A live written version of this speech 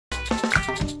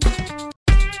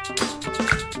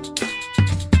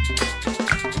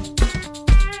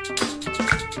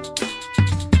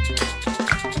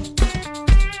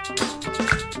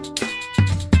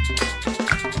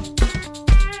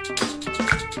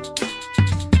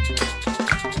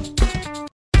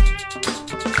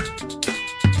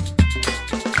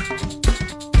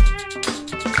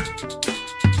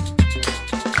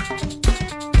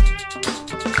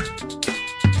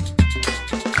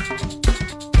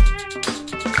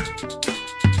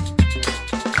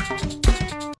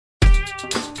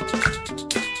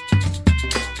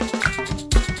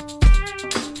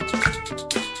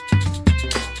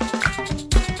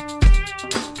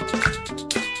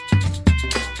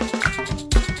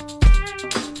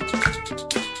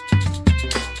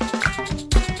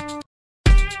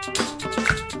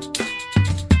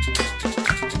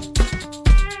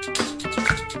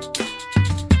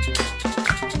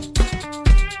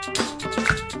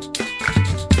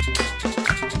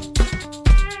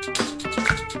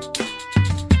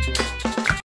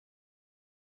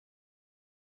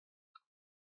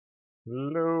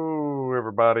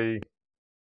everybody.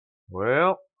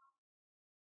 Well,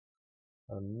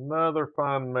 another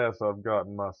fine mess I've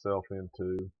gotten myself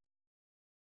into.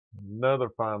 Another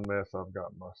fine mess I've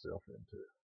gotten myself into.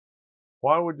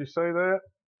 Why would you say that?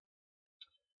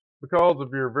 Because if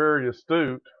you're very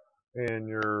astute and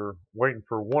you're waiting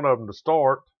for one of them to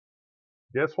start,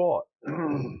 guess what?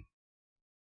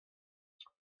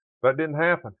 That didn't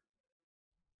happen.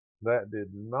 That did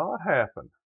not happen.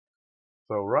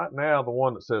 So right now, the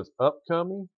one that says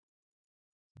upcoming,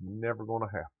 never going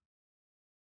to happen.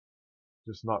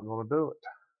 Just not going to do it.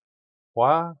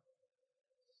 Why?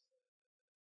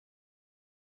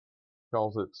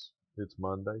 Because it's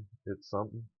Monday. It's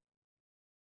something.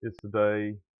 It's the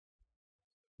day.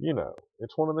 You know,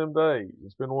 it's one of them days.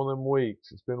 It's been one of them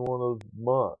weeks. It's been one of those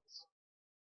months.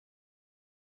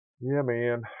 Yeah,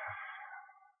 man.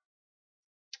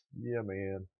 Yeah,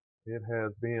 man. It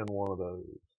has been one of those.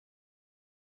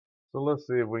 So let's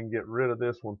see if we can get rid of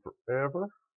this one forever.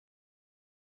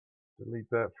 Delete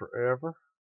that forever.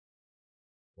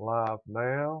 Live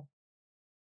now.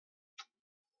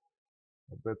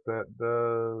 I bet that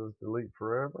does delete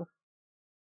forever.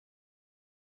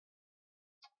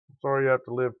 I'm sorry you have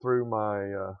to live through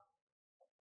my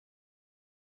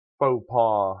faux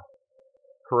pas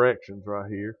corrections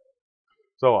right here.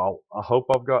 So I hope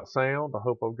I've got sound. I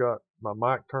hope I've got my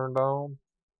mic turned on.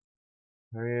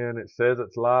 And it says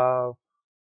it's live.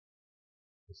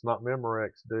 It's not Memorex,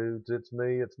 dudes. It's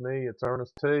me. It's me. It's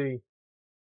Ernest T.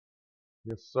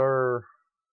 Yes, sir.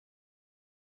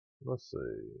 Let's see.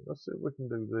 Let's see if we can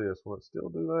do this. Will it still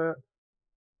do that?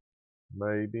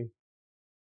 Maybe.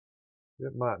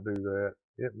 It might do that.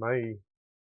 It may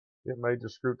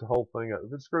just screw the whole thing up.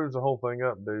 If it screws the whole thing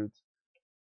up, dudes,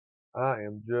 I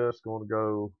am just going to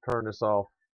go turn this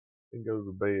off and go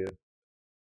to bed.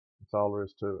 That's all there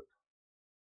is to it.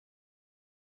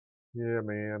 Yeah,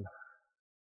 man.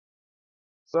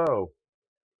 So,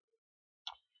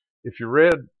 if you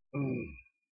read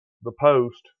the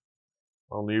post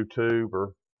on YouTube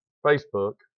or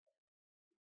Facebook,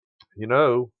 you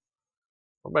know,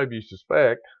 or maybe you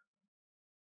suspect,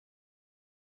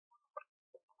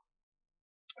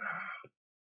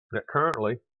 that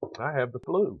currently I have the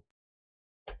flu.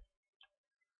 It's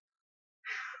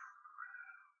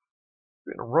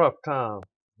been a rough time,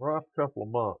 rough couple of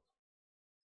months.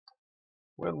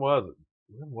 When was it?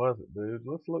 When was it, dude?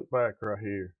 Let's look back right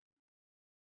here.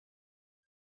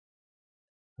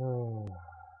 Well,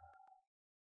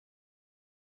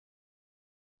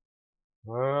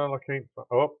 I can't.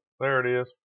 Oh, there it is.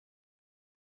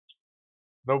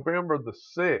 November the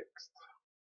 6th,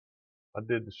 I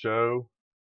did the show,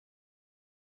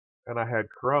 and I had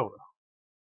corona.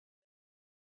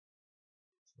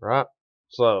 Right?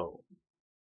 So,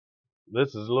 this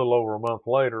is a little over a month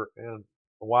later, and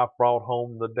the wife brought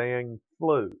home the dang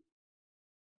flu.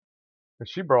 And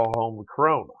she brought home the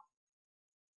corona.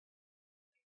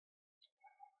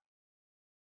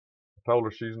 I told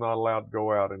her she's not allowed to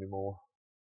go out anymore.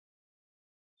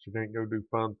 She can't go do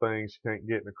fun things. She can't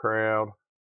get in the crowd.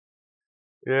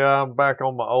 Yeah, I'm back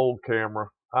on my old camera.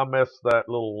 I messed that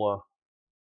little,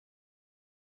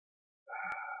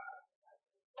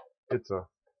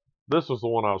 this was the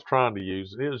one I was trying to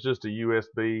use. It was just a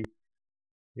USB,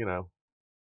 you know,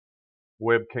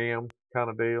 webcam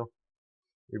kind of deal.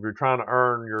 If you're trying to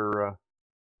earn your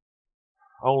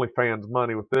OnlyFans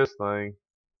money with this thing,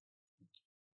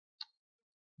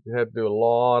 you have to do a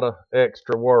lot of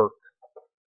extra work.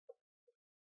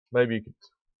 Maybe you could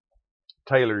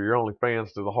tailor your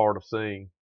OnlyFans to the Heart of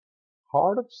Seeing.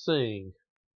 Heart of Seeing.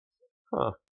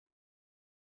 Huh.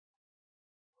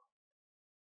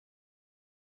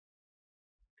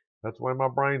 That's the way my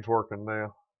brain's working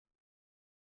now.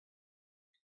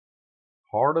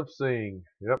 Heart of Seeing.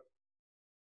 Yep.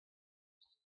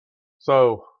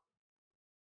 So,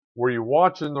 were you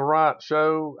watching the right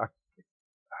show?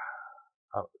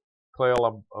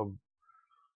 Clell, I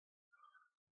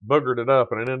boogered it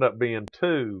up, and it ended up being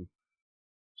 2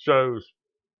 shows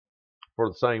for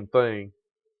the same thing.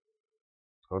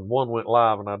 And one went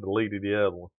live, and I deleted the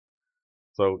other one.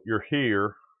 So you're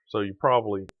here, so you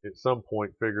probably at some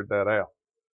point figured that out.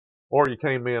 Or you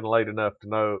came in late enough to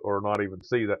know or not even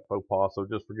see that faux pas, so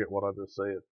just forget what I just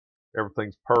said.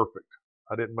 Everything's perfect.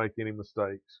 I didn't make any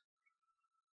mistakes.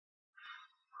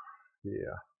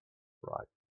 Yeah, right.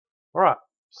 All right,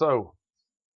 so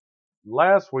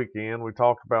last weekend we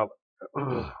talked about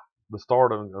the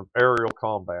start of aerial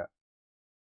combat.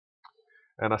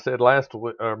 And I said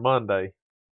Monday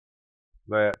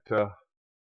that I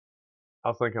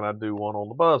was thinking I'd do one on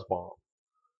the buzz bomb.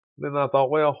 Then I thought,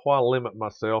 well, why limit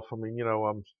myself? I mean, you know,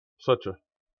 I'm such a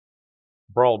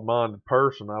broad-minded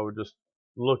person. I would just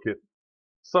look at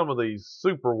some of these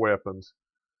super weapons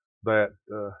that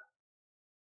the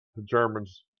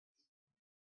Germans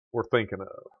were thinking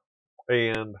of.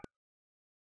 And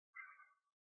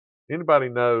anybody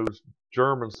knows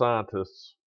German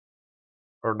scientists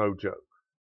are no joke.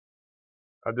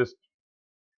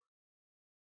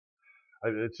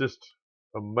 It's just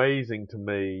amazing to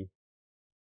me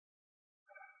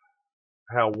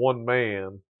how one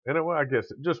man, and I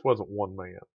guess it just wasn't one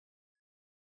man,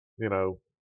 you know,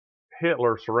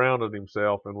 Hitler surrounded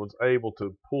himself and was able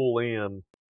to pull in,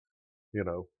 you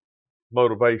know,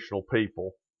 motivational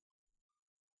people,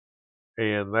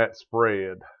 and that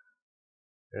spread.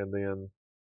 And then,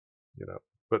 you know,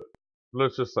 but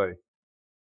let's just say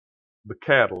the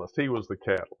catalyst, he was the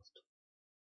catalyst,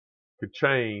 could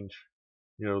change,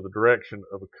 you know, the direction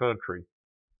of a country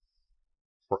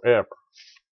forever.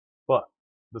 But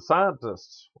the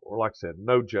scientists were, like I said,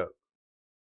 no joke.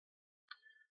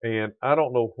 And I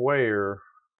don't know where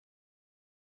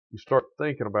you start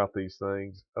thinking about these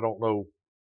things. I don't know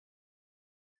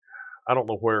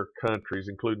where countries,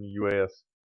 including the U.S.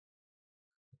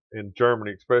 and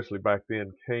Germany, especially back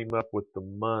then, came up with the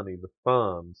money, the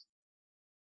funds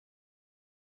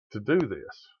to do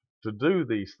this, to do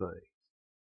these things,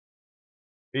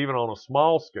 even on a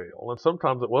small scale. And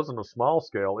sometimes it wasn't a small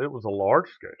scale, it was a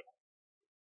large scale.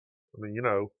 I mean, you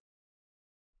know,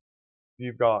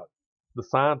 you've got the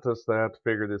scientists that have to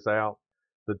figure this out,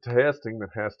 the testing that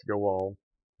has to go on.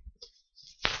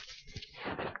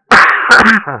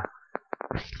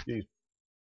 Excuse me.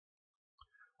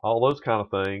 All those kind of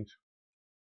things.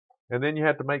 And then you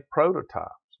have to make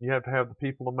prototypes. You have to have the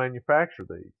people to manufacture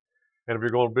these. And if you're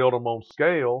going to build them on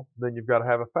scale, then you've got to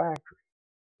have a factory.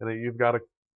 And then you've got to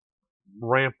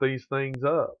ramp these things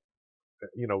up.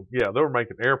 You know, yeah, they were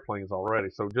making airplanes already.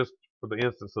 So just for the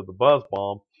instance of the buzz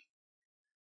bomb,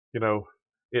 you know,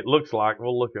 it looks like,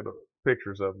 we'll look at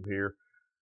pictures of them here.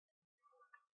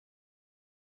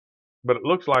 But it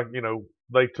looks like, you know,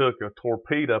 they took a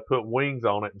torpedo, put wings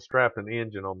on it, and strapped an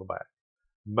engine on the back.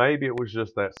 Maybe it was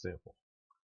just that simple.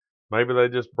 Maybe they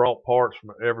just brought parts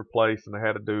from every place and they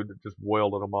had a dude that just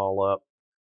welded them all up,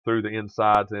 threw the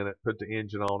insides in it, put the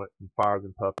engine on it, and fired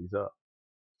them puppies up.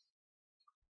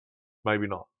 Maybe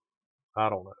not. I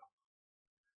don't know.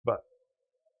 But,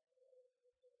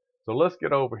 so let's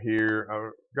get over here.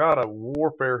 I've got a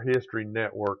Warfare History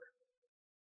Network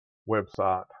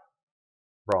website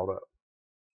brought up.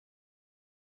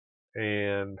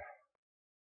 And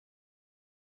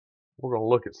we're going to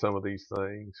look at some of these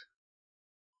things.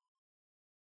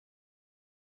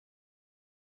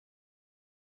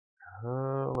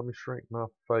 Let me shrink my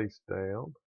face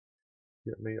down.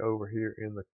 Get me over here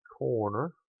in the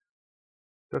corner.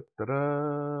 And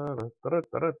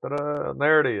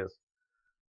there it is.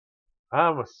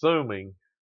 I'm assuming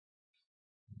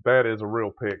that is a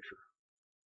real picture.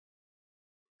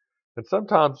 And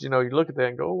sometimes, you know, you look at that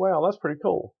and go, oh, wow, that's pretty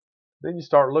cool. Then you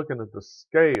start looking at the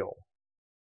scale.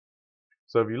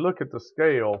 So if you look at the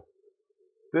scale,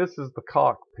 this is the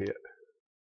cockpit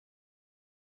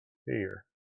here.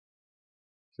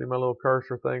 See my little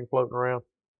cursor thing floating around?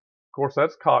 Of course,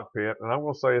 that's cockpit, and I'm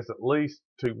going to say it's at least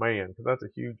 2 man, because that's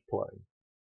a huge plane.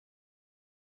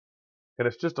 And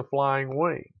it's just a flying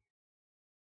wing.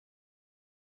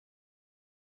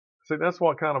 See, that's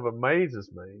what kind of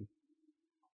amazes me,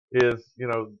 is, you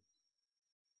know,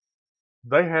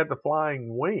 they had the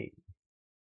flying wing.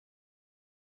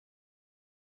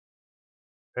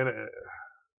 And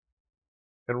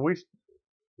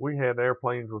we had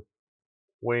airplanes with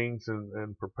wings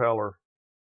and propeller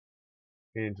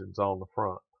engines on the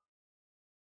front.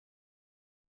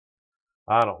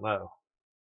 I don't know.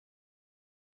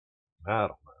 All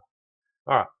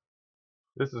right.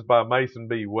 This is by Mason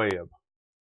B. Webb.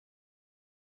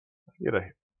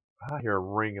 I hear a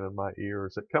ringing in my ear.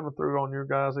 Is it coming through on your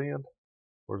guys' end?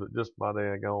 Or is it just my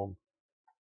daggone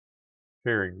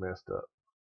hearing messed up?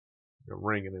 A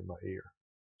ringing in my ear.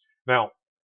 Now,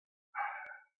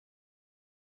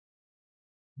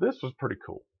 this was pretty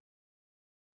cool.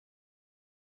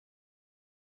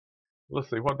 Let's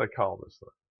see, what do they call this thing?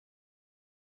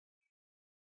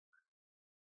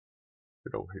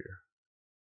 Get over here.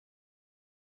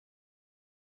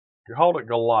 You hold it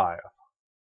Goliath.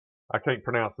 I can't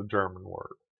pronounce the German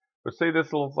word. But see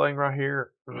this little thing right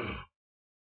here?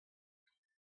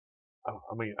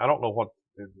 I mean, I don't know what,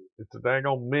 it's a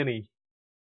daggone mini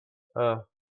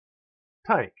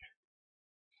tank.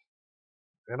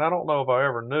 And I don't know if I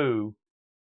ever knew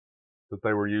that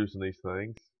they were using these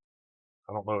things.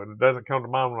 I don't know, and it doesn't come to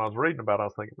mind when I was reading about it. I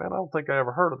was thinking, man, I don't think I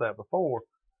ever heard of that before.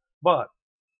 But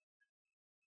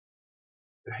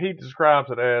he describes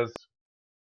it as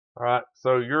All right,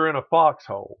 so you're in a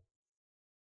foxhole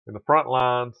in the front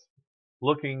lines,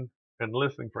 looking and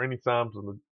listening for any signs of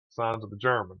the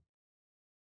German.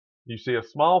 You see a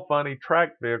small, funny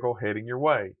tracked vehicle heading your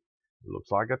way. It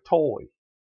looks like a toy.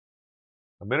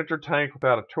 A miniature tank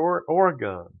without a turret or a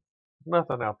gun.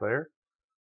 Nothing out there.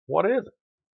 What is it?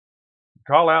 You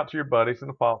call out to your buddies in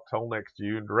the foxhole next to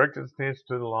you and direct his attention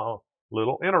to the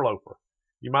little interloper.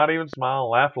 You might even smile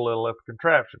and laugh a little at the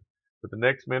contraption, but the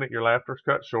next minute your laughter is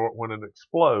cut short when it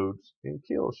explodes and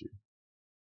kills you.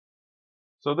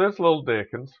 So this little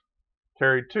Dickens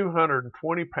carried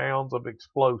 220 pounds of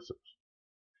explosives.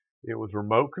 It was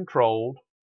remote controlled.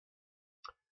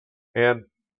 And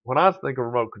when I think of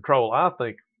remote control, I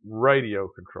think radio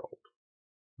controlled.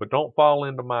 But don't fall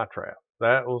into my trap.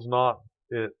 That was not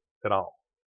it at all.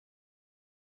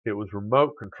 It was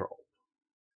remote controlled.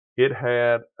 It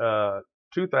had a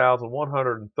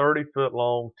 2,130 foot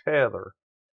long tether,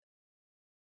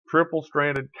 triple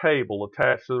stranded cable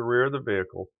attached to the rear of the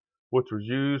vehicle, which was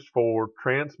used for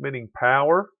transmitting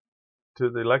power to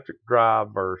the electric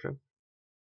drive version.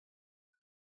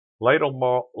 Later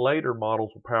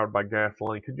models were powered by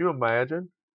gasoline. Could you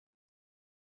imagine?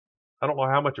 I don't know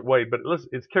how much it weighed, but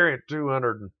it's carrying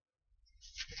 200.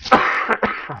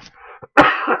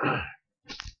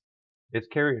 It's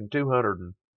carrying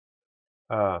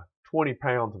 220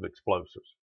 pounds of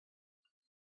explosives.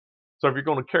 So if you're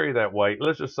going to carry that weight,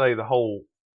 let's just say the whole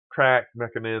track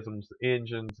mechanisms, the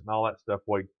engines, and all that stuff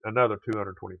weighed another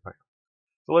 220 pounds.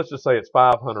 So let's just say it's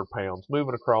 500 pounds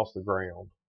moving across the ground.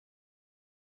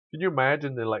 Can you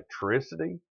imagine the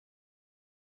electricity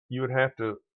you would have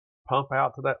to pump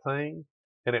out to that thing?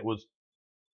 And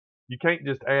you can't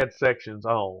just add sections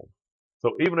on.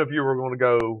 So even if you were going to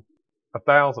go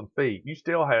 1,000 feet, you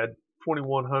still had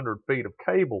 2,100 feet of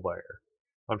cable there.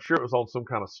 I'm sure it was on some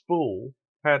kind of spool,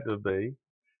 had to be.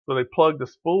 So they plugged the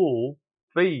spool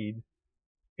feed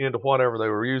into whatever they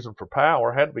were using for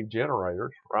power. Had to be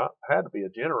generators, right? Had to be a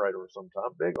generator of some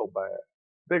time. Big old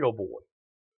boy.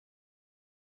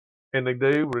 And the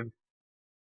dude would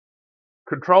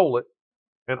control it,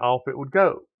 and off it would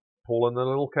go, pulling the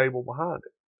little cable behind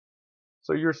it.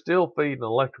 So you're still feeding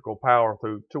electrical power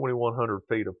through 2,100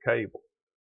 feet of cable.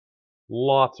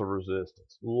 Lots of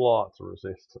resistance.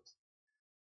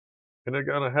 And they're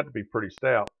going to have to be pretty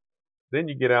stout. Then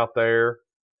you get out there,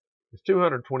 it's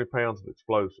 220 pounds of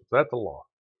explosives. That's a lot.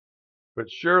 But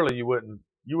surely you wouldn't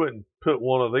put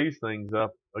one of these things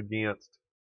up against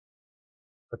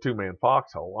a two-man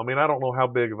foxhole. I mean, I don't know how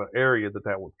big of an area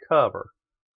that would cover.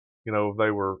 You know, if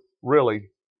they were really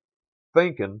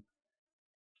thinking,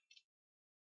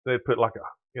 they'd put like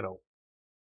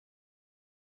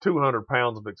 200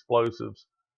 pounds of explosives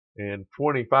and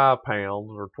 25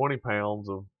 pounds or 20 pounds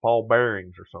of ball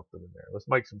bearings or something in there. Let's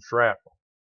make some shrapnel.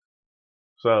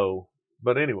 So,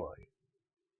 but anyway,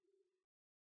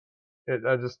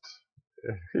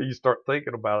 you start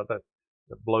thinking about it,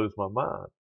 that blows my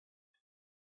mind.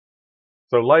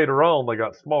 So later on, they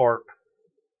got smart,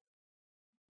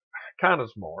 kind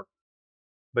of smart.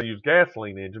 They used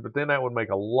gasoline engine, but then that would make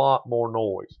a lot more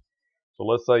noise. So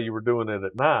let's say you were doing it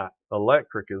at night,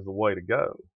 electric is the way to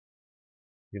go.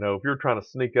 You know, if you're trying to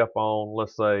sneak up on,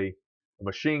 let's say, a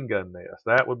machine gun nest,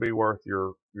 that would be worth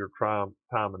your time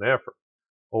and effort.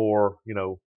 Or,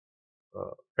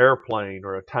 airplane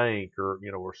or a tank or,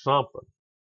 or something.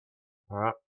 All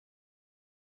right.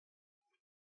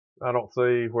 I don't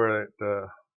see where that,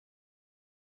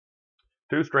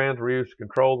 two strands were used to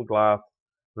control the glide,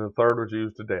 and the third was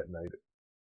used to detonate it.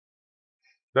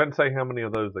 Doesn't say how many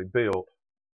of those they built.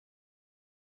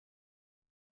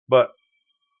 But,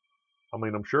 I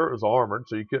mean, I'm sure it was armored,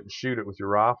 so you couldn't shoot it with your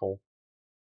rifle.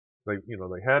 They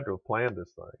had to have planned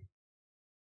this thing.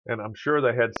 And I'm sure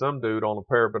they had some dude on a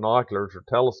pair of binoculars or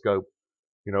telescope,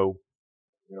 oh,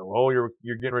 you're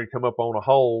getting ready to come up on a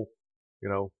hole,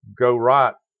 go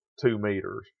right 2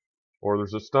 meters, or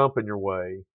there's a stump in your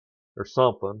way, or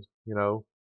something, go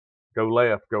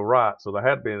left, go right. So there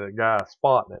had to be a guy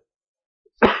spotting it.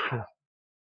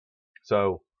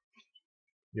 So,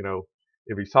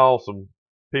 if he saw some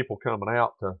people coming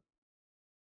out to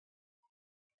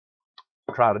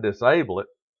try to disable it,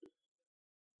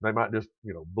 they might just,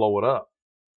 blow it up.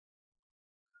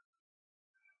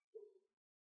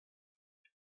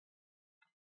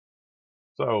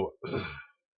 So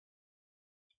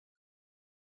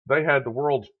they had the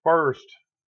world's first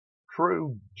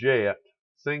true jet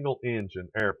single engine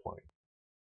airplane,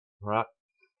 right?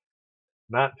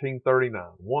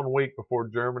 1939, 1 week before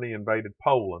Germany invaded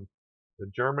Poland.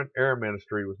 The German Air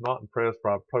Ministry was not impressed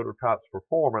by the prototype's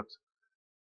performance,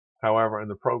 however, and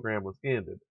the program was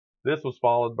ended. This was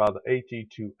followed by the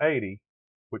HE-280,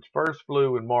 which first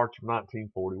flew in March of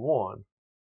 1941,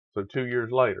 so 2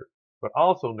 years later, but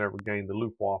also never gained the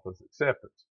Luftwaffe's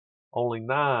acceptance. Only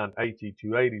 9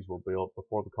 HE-280s were built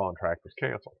before the contract was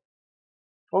canceled.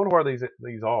 I wonder where these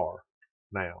are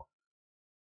now.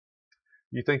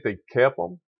 You think they kept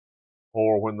them?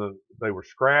 Or when they were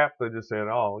scrapped, they just said,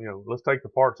 oh, let's take the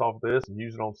parts off of this and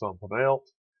use it on something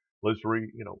else. Let's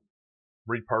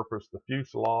repurpose the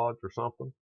fuselage or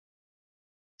something.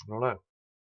 I don't know.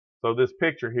 So this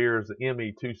picture here is the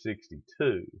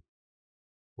ME-262.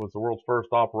 Was the world's first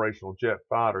operational jet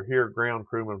fighter. Here, ground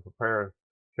crewmen prepare a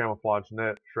camouflage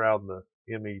net shrouding the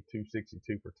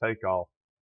ME-262 for takeoff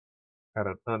at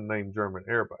an unnamed German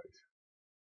airbase.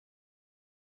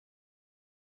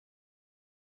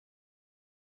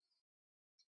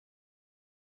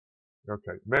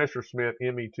 Okay, Messerschmitt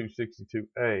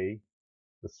ME-262A,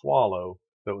 the Swallow,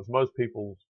 that was most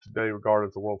people today regarded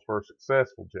as the world's first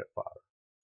successful jet fighter.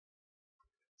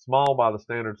 Small by the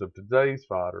standards of today's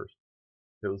fighters,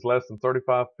 it was less than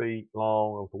 35 feet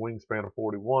long with a wingspan of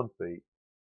 41 feet.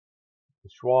 The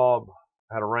Schwab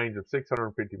had a range of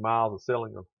 650 miles, a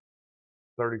ceiling of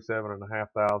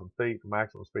 37,500 feet, a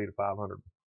maximum speed of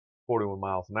 541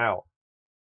 miles an hour.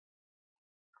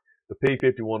 The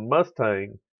P-51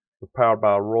 Mustang was powered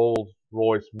by a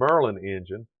Rolls-Royce Merlin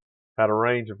engine, had a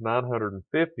range of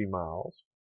 950 miles,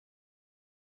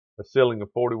 a ceiling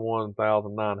of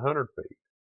 41,900 feet,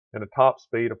 and a top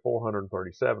speed of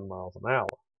 437 miles an hour.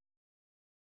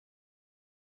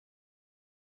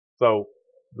 So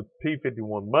the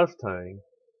P-51 Mustang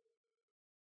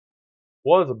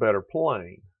was a better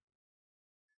plane.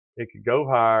 It could go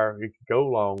higher, it could go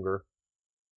longer,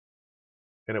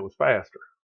 and it was faster.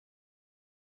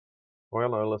 Well,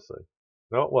 no, let's see.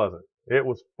 No, it wasn't. It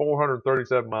was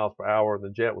 437 miles per hour, and the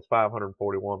jet was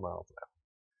 541 miles an hour.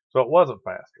 So it wasn't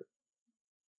faster.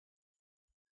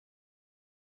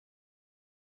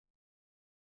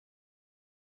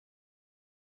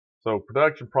 So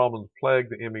production problems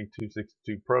plagued the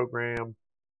ME-262 program.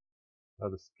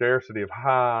 The scarcity of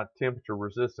high temperature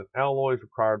resistant alloys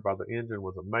required by the engine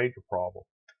was a major problem,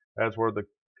 as were the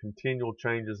continual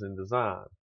changes in design.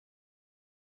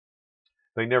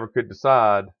 They never could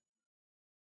decide.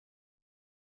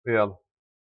 Yeah,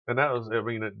 and that was, it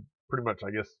pretty much,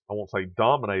 I guess, I won't say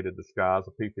dominated the skies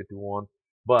of P-51,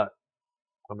 but,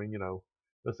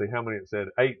 let's see how many it said.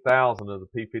 8,000 of the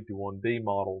P-51D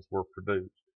models were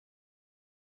produced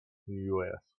in the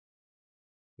U.S.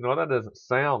 That doesn't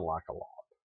sound like a lot.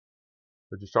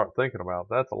 But you start thinking about it,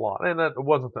 that's a lot. And that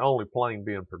wasn't the only plane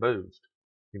being produced.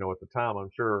 At the time, I'm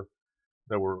sure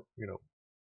there were, I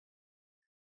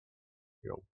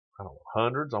don't know,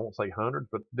 hundreds, I won't say hundreds,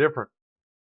 but different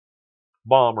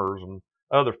bombers and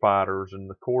other fighters and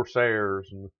the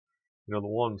Corsairs and, the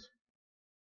ones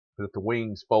that the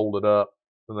wings folded up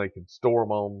and they could store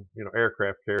them on,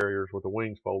 aircraft carriers with the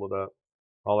wings folded up,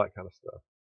 all that kind of stuff.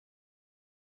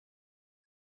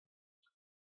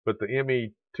 But the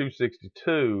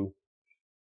ME-262,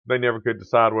 they never could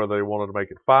decide whether they wanted to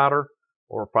make it fighter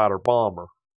or a fighter bomber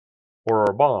or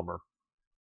a bomber.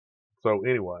 So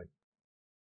anyway,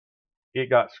 it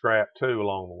got scrapped too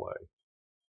along the way.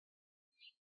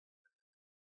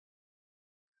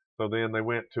 So then they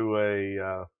went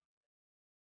to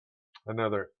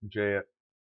another jet.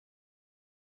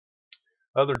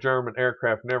 Other German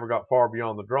aircraft never got far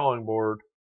beyond the drawing board.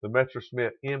 The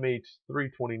Messerschmitt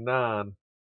Me-329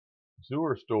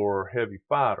 Zürcher heavy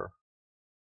fighter.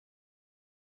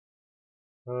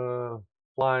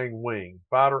 Flying wing,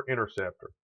 fighter interceptor.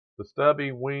 The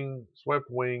stubby swept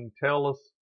wing Tellus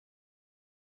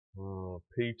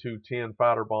P-210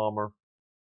 fighter bomber.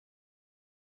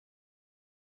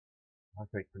 I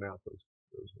can't pronounce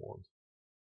those ones.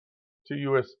 2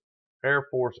 U.S. Air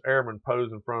Force airmen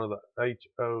posed in front of the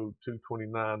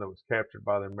HO-229 that was captured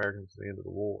by the Americans at the end of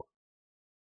the war.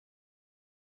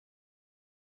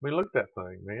 Look at that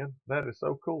thing, man. That is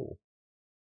so cool.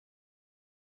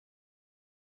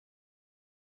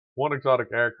 One exotic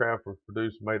aircraft was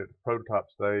produced and made at the prototype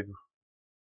stage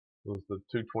was the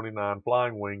 229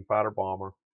 Flying Wing fighter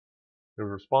bomber. It was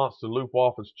a response to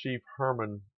Luftwaffe's chief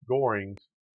Hermann Göring's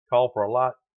call for a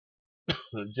light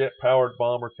jet-powered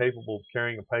bomber capable of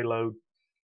carrying a payload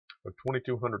of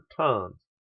 2,200 tons.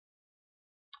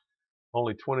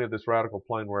 Only 20 of this radical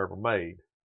plane were ever made.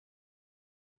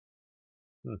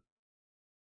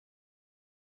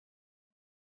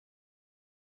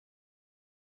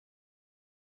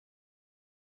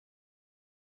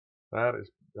 That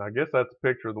is, I guess that's a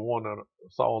picture of the one that I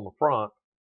saw on the front.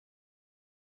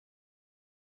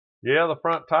 Yeah, the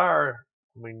front tire,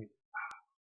 I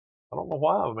don't know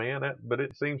why, man, but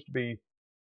it seems to be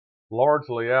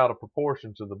largely out of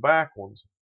proportion to the back ones.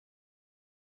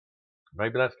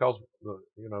 Maybe that's because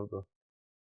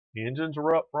the engines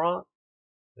are up front,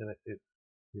 and it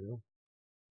you know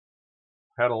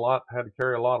had to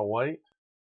carry a lot of weight.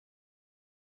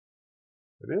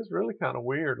 It is really kind of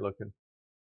weird looking.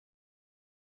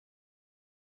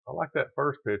 I like that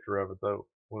first picture of it though,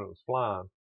 when it was flying.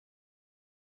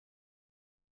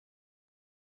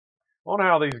 I wonder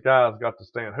how these guys got to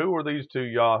stand. Who were these two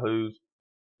yahoos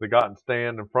that got to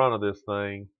stand in front of this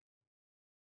thing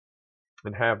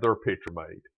and have their picture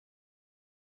made?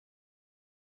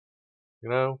 You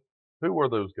know, who were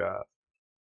those guys?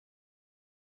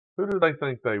 Who do they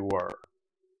think they were?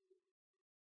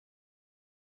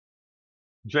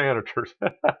 Janitors.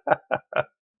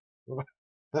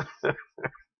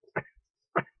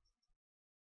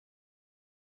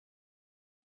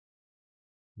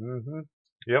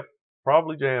 Yep,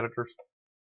 probably janitors.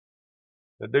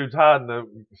 The dude's hiding, the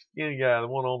skinny guy, the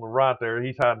one on the right there,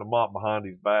 he's hiding a mop behind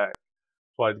his back.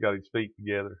 That's why he's got his feet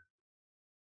together.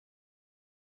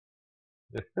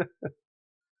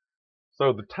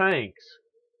 So the tanks,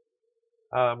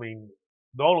 I mean,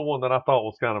 the only one that I thought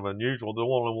was kind of unusual, the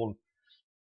only one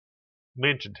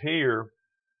mentioned here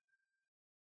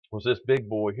was this big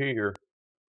boy here.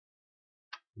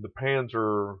 The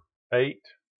Panzer VIII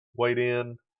weighed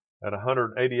in at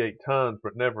 188 tons,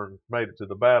 but never made it to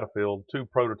the battlefield. 2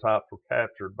 prototypes were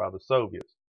captured by the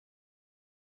Soviets.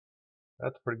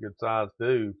 That's a pretty good size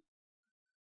dude.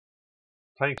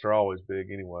 Tanks are always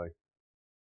big anyway.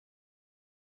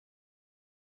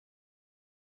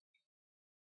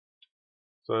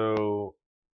 So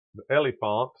the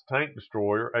Elephant tank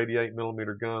destroyer,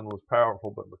 88mm gun, was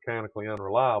powerful but mechanically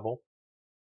unreliable.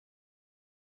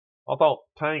 I thought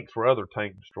tanks were other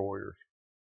tank destroyers.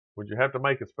 Would you have to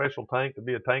make a special tank to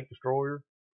be a tank destroyer?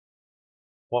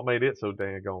 What made it so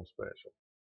dang-gone special?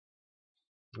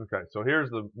 Okay, so here's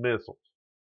the missiles.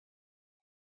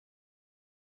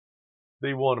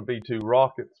 B-1 and B-2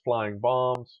 rockets, flying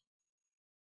bombs,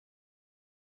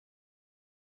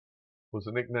 was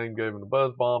the nickname given the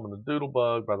buzz bomb and the doodle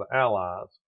bug by the Allies.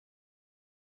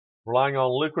 Relying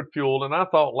on liquid fuel, and I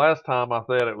thought last time I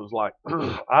said it was like,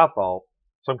 I thought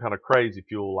some kind of crazy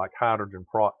fuel like hydrogen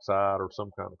peroxide or some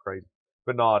kind of crazy,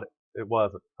 but not, it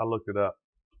wasn't. I looked it up.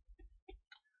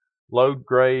 Load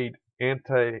grade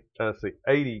 80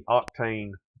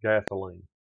 octane gasoline.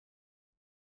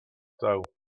 So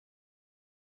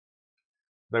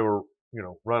they were,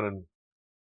 running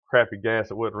crappy gas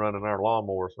that wouldn't run in our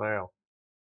lawnmowers now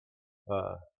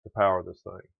to power this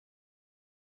thing.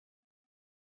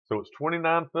 So it's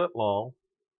 29 foot long,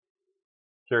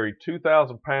 carried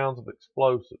 2,000 pounds of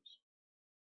explosives.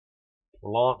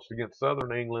 Were launched against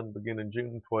southern England beginning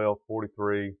June 12,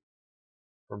 43,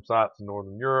 from sites in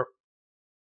northern Europe.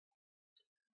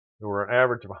 There were an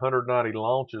average of 190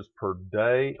 launches per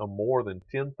day, or more than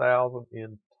 10,000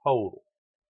 in total.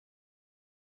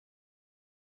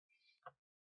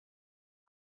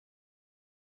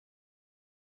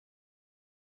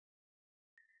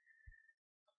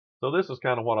 So this is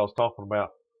kind of what I was talking about.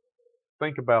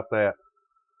 Think about that.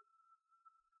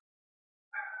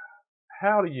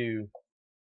 How do you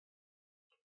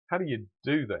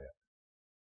do that?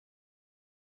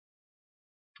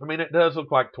 I mean, it does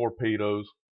look like torpedoes.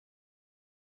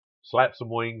 Slap some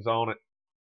wings on it,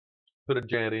 put a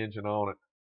jet engine on it,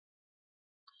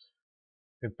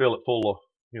 and fill it full of,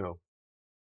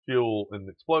 fuel and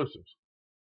explosives.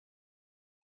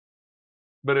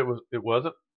 But it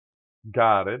wasn't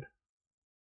guided.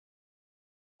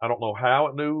 I don't know how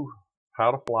it knew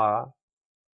how to fly.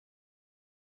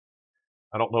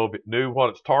 I don't know if it knew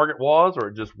what its target was or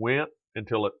it just went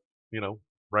until it,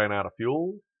 ran out of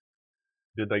fuel.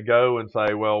 Did they go and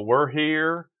say, well, we're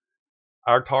here,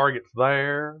 our target's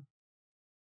there.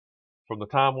 From the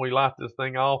time we light this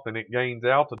thing off and it gains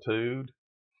altitude,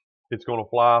 it's going to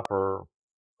fly for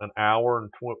an hour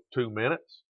and 2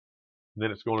 minutes.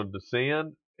 Then it's going to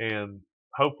descend and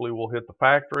hopefully we'll hit the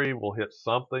factory, we'll hit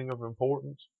something of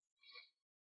importance.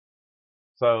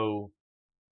 So,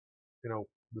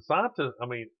 the scientists, I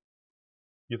mean,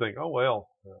 you think, oh, well,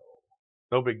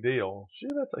 no big deal. Shit,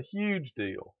 that's a huge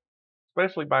deal,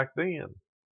 especially back then.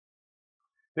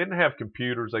 They didn't have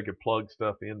computers they could plug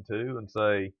stuff into and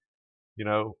say,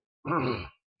 go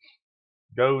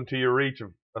until you reach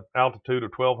an altitude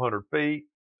of 1,200 feet,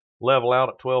 level out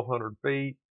at 1,200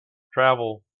 feet,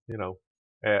 travel,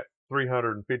 at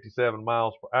 357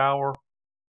 miles per hour,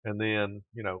 and then,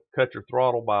 cut your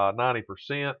throttle by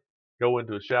 90%, go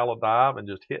into a shallow dive and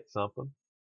just hit something.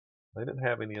 They didn't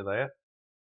have any of that.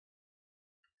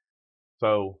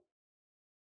 So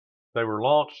they were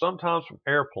launched sometimes from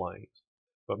airplanes,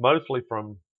 but mostly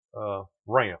from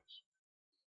ramps.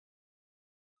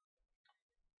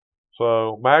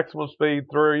 So maximum speed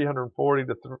 340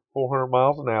 to 400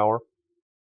 miles an hour.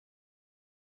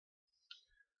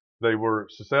 They were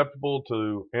susceptible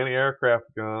to anti-aircraft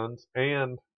guns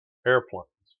and airplanes.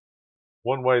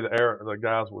 One way the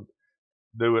guys would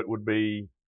do it would be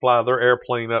fly their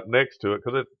airplane up next to it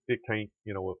because it can't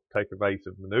take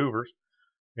evasive maneuvers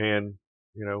and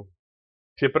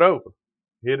tip it over,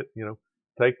 hit it,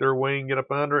 take their wing, get up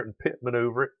under it, and pit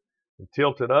maneuver it and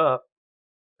tilt it up,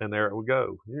 and there it would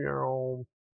go.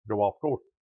 Go off course.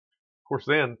 Of course,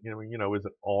 then is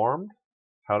it armed?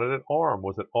 How did it arm?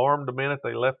 Was it armed the minute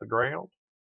they left the ground?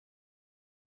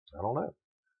 I don't know.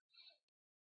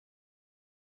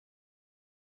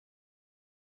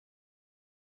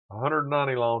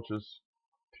 190 launches,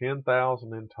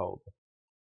 10,000 in total.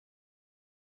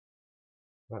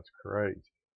 That's crazy.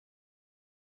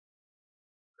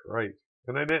 Crazy.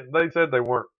 And they said they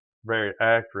weren't very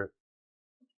accurate,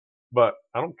 but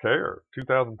I don't care.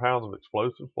 2,000 pounds of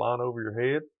explosives flying over your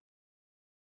head.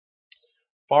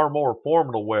 Far more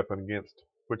formidable weapon against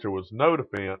which there was no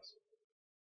defense.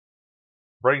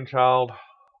 Brainchild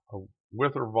of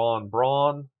Wither von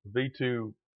Braun.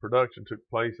 V2 production took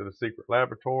place at a secret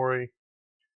laboratory.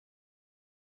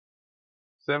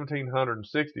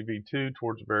 1,760 V2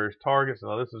 towards various targets.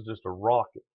 Now this is just a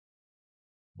rocket.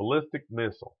 Ballistic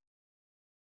missile.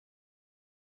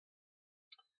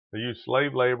 They used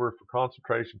slave labor for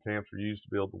concentration camps were used to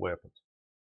build the weapons.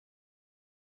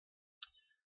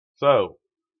 So,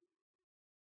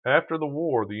 after the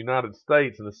war, the United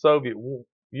States and the Soviet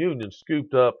Union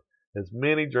scooped up as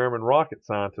many German rocket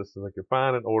scientists as they could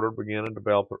find in order to begin and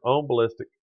develop their own ballistic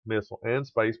missile and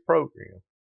space program.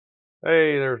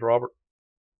 Hey, there's Robert.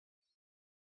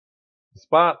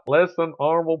 Despite less than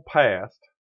honorable past,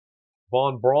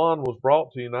 von Braun was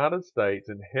brought to the United States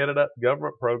and headed up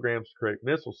government programs to create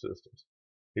missile systems.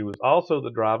 He was also the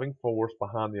driving force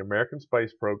behind the American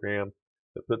space program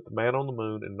that put the man on the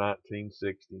moon in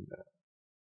 1969.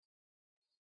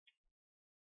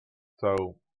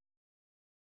 So,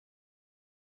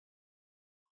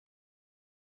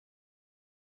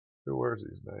 where's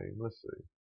his name? Let's see.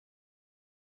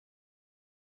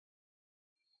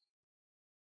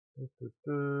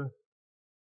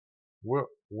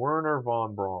 Werner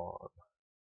von Braun.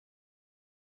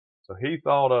 So he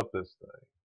thought up this thing.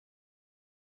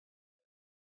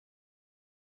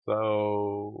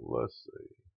 So let's see.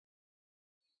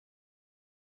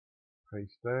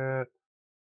 Paste that.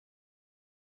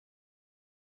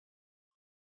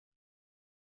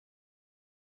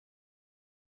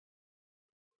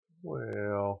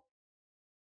 Well,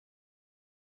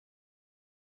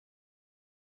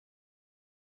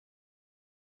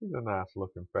 he's a nice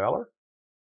looking feller.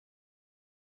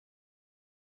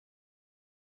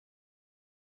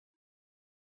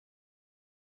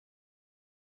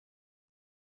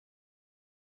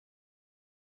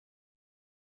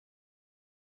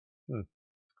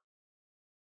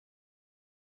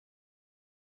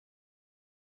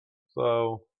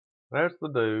 So that's the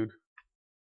dude.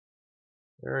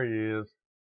 There he is.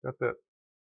 Got that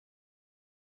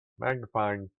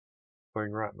magnifying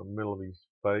thing right in the middle of his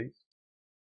face.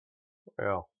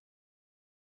 Well,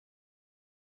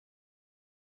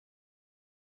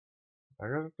 I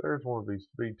guess there's one of these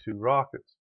V2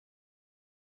 rockets.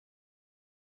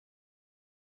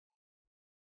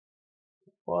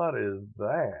 What is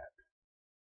that?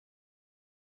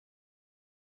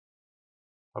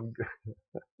 I'm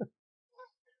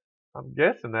I'm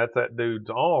guessing that's that dude's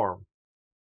arm,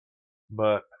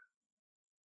 but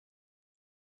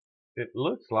it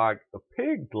looks like a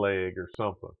pig's leg or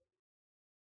something.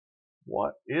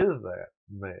 What is that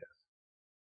mess?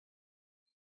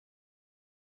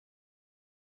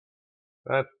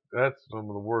 That's some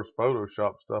of the worst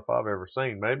Photoshop stuff I've ever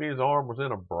seen. Maybe his arm was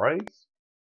in a brace?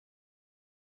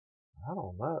 I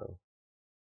don't know.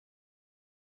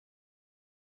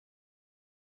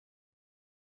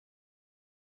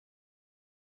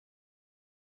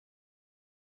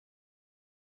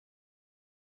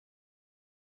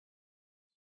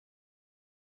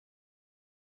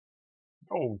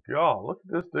 Oh God, look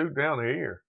at this dude down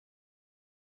here.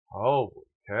 Holy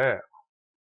cow.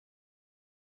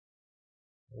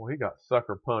 Well, he got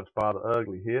sucker punched by the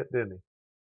ugly hit, didn't he?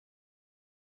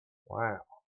 Wow.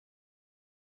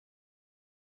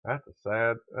 That's a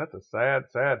sad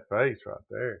face right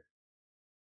there.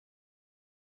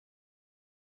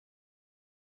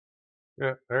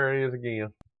 Yeah, there he is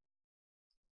again.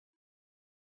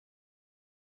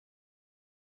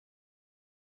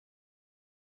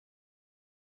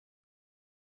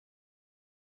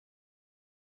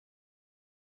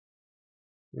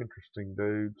 Interesting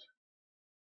dudes.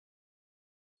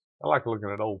 I like looking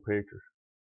at old pictures.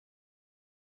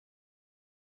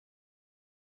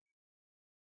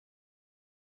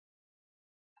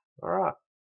 All right.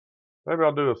 Maybe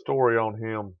I'll do a story on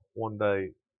him one day.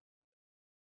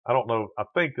 I don't know. I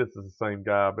think this is the same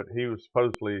guy, but he was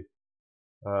supposedly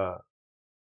uh,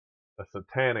 a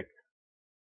satanic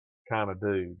kind of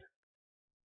dude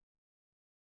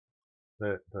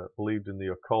that believed in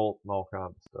the occult and all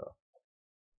kinds of stuff.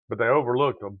 But they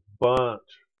overlooked a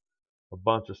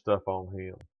bunch of stuff on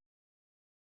him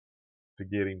to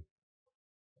get him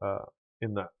uh,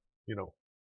 in the, you know,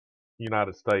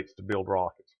 United States to build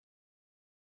rockets.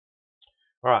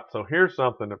 All right, so here's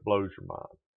something that blows your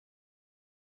mind.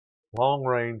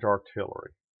 Long-range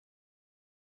artillery.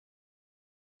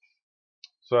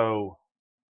 So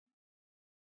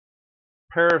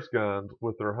Paris guns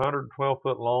with their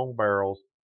 112-foot long barrels,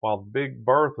 while the Big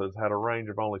Berthas had a range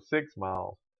of only 6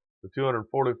 miles. The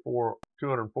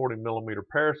 240 millimeter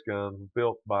Paris guns were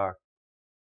built by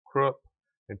Krupp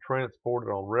and transported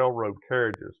on railroad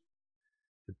carriages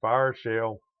could fire a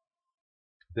shell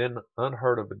then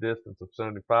unheard of a distance of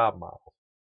 75 miles.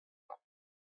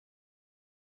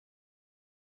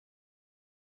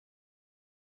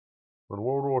 When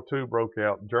World War II broke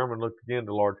out, Germany looked again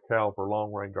to large caliber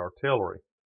long-range artillery.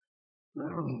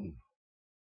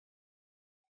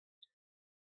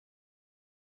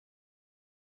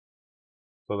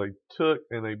 So they took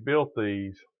and they built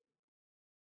these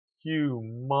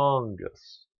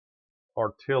humongous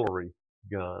artillery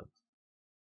guns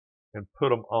and put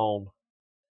them on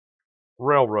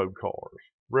railroad cars,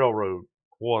 railroad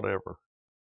whatever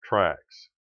tracks.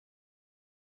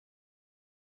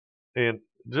 And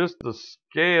just the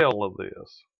scale of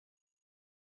this,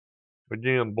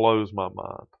 again, blows my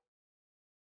mind.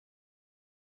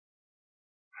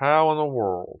 How in the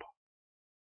world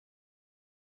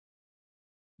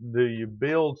do you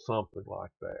build something like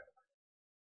that?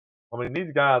 I mean,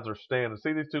 these guys are standing.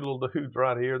 See these two little dudes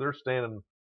right here? They're standing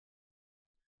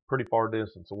pretty far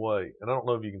distance away. And I don't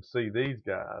know if you can see these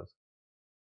guys.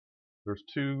 There's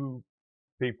two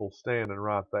people standing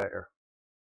right there.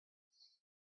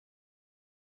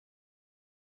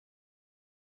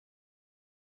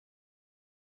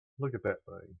 Look at that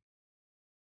thing.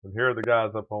 And here are the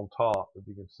guys up on top, if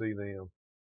you can see them.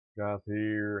 Guys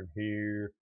here and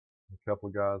here. A couple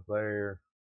of guys there.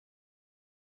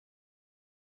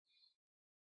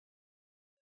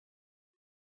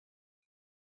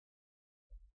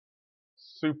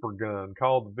 Super gun,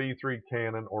 called the V3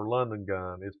 cannon or London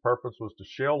gun. Its purpose was to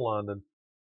shell London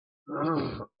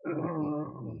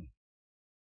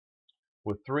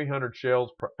with 300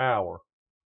 shells per hour.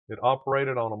 It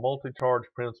operated on a multi-charge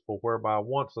principle whereby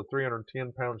once a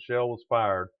 310-pound shell was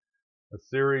fired, a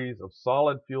series of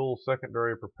solid fuel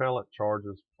secondary propellant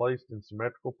charges placed in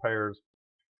symmetrical pairs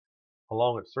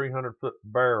along its 300-foot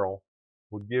barrel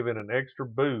would give it an extra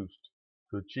boost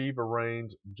to achieve a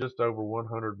range just over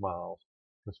 100 miles.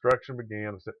 Construction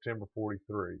began in September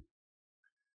 43.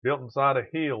 Built inside a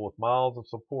hill with miles of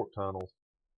support tunnels,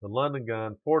 the London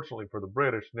gun, fortunately for the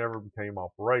British, never became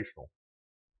operational.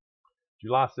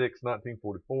 July 6,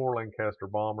 1944, Lancaster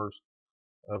bombers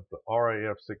of the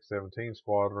RAF 617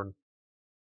 Squadron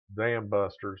Dam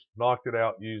Busters knocked it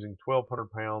out using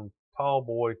 1,200-pound tall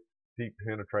boy deep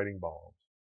penetrating bombs.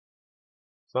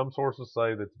 Some sources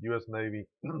say that the U.S. Navy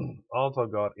also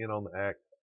got in on the act.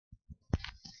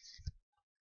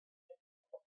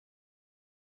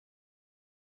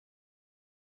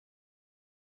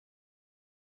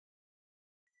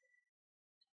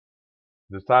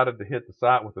 Decided to hit the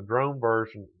site with a drone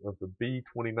version of the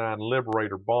B-29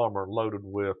 Liberator bomber loaded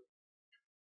with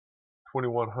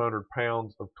 2,100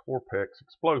 pounds of Torpex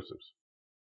explosives.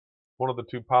 One of the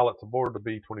two pilots aboard the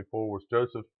B-24 was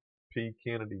Joseph P.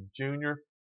 Kennedy, Jr.,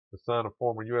 the son of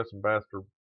former U.S. Ambassador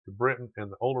to Britain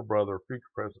and the older brother of future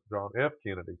President John F.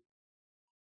 Kennedy.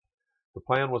 The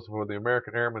plan was for the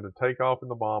American airmen to take off in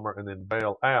the bomber and then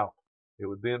bail out. It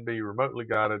would then be remotely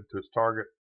guided to its target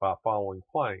by a following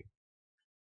plane.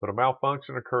 But a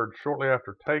malfunction occurred shortly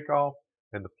after takeoff,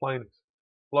 and the plane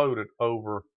exploded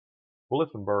over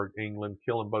Blythburgh, England,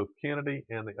 killing both Kennedy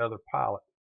and the other pilot,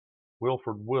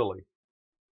 Wilford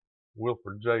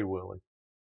J. Willie.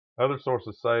 Other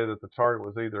sources say that the target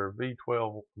was either a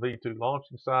V-12, V-2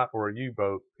 launching site or a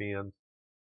U-boat pens.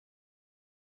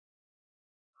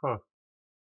 Huh.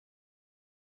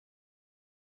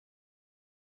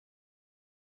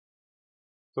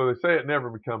 So they say it never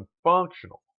became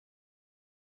functional.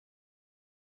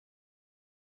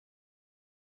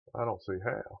 I don't see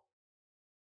how.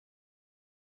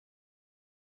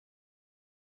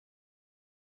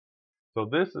 So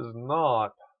this is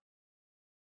not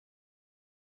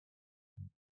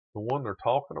the one they're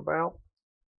talking about.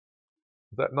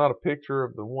 Is that not a picture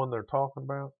of the one they're talking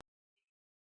about?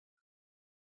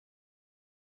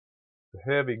 The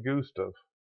Heavy Gustav.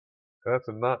 That's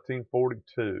in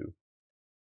 1942.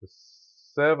 The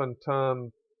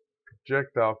 7-ton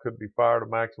projectile could be fired a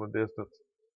maximum distance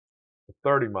of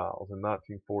 30 miles in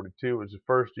 1942. It was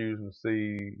first used in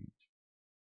siege.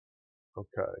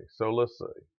 Okay, so let's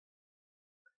see.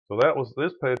 So that was,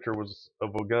 this picture was of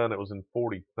a gun that was in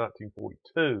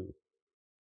 1942.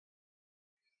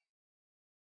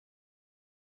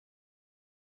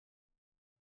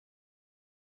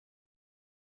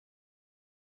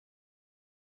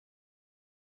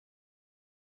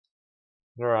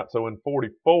 All right, so in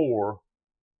 44,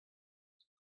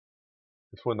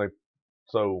 it's when they,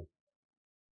 so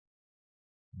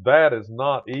that is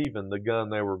not even the gun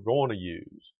they were going to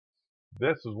use.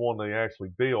 This is one they actually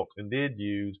built and did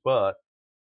use, but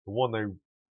the one they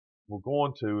were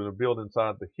going to build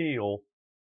inside the hill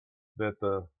that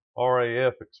the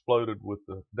RAF exploded with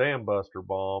the dam buster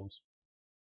bombs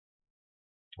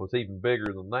was even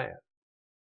bigger than that.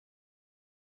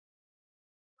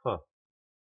 Huh.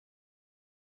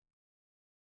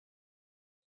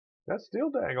 That's still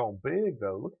daggone big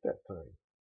though. Look at that thing.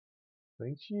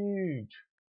 Thing's huge.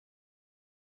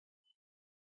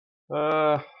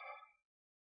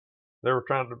 They were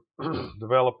trying to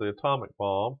develop the atomic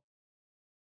bomb.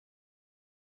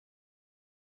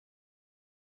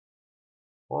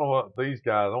 I wonder what these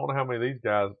guys, I wonder how many of these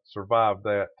guys survived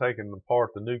that, taking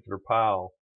apart the nuclear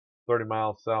pile 30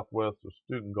 miles southwest of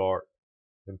Stuttgart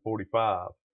in 45.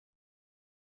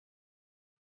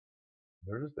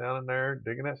 They're just down in there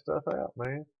digging that stuff out,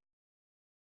 man.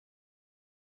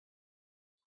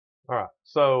 All right,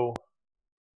 so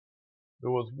there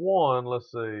was one,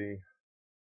 let's see.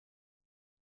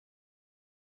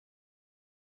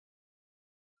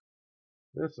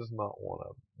 This is not one of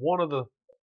them. One of the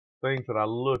things that I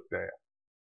looked at,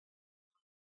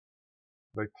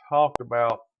 they talked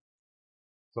about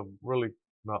some really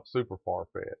not super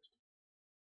far-fetched.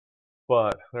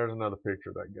 But there's another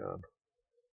picture of that gun.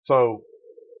 So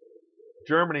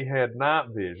Germany had night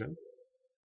vision.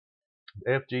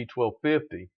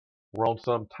 FG-1250 were on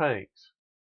some tanks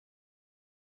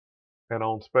and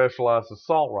on specialized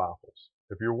assault rifles.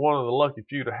 If you're one of the lucky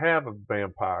few to have a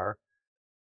Vampire,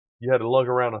 you had to lug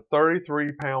around a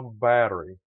 33-pound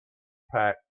battery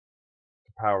pack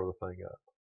to power the thing up.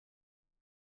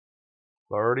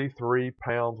 33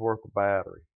 pounds worth of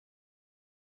battery.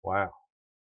 Wow.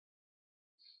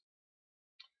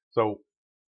 So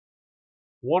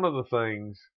one of the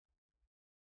things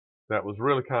that was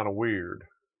really kind of weird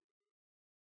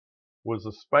was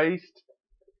a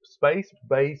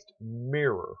space-based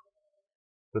mirror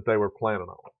that they were planning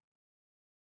on.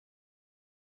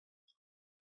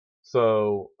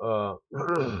 So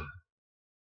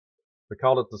they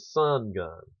called it the Sun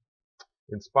Gun.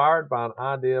 Inspired by an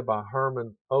idea by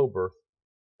Hermann Oberth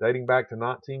dating back to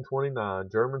 1929,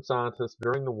 German scientists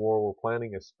during the war were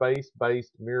planning a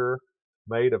space-based mirror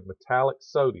made of metallic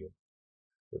sodium.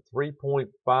 The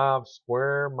 3.5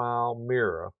 square mile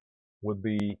mirror would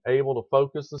be able to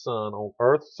focus the sun on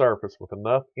Earth's surface with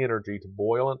enough energy to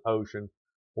boil an ocean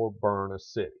or burn a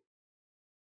city.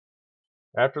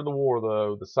 After the war,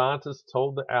 though, the scientists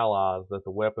told the Allies that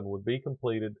the weapon would be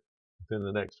completed within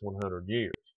the next 100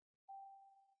 years.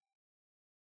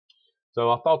 So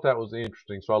I thought that was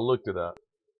interesting, so I looked it up.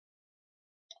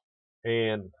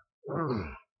 And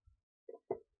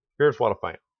here's what I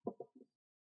found.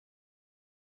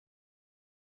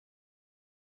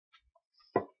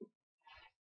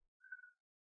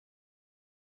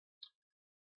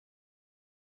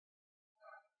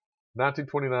 In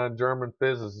 1929, German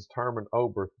physicist Hermann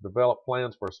Oberth developed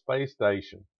plans for a space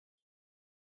station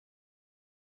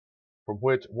from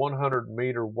which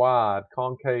 100-meter wide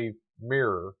concave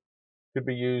mirror could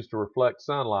be used to reflect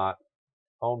sunlight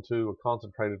onto a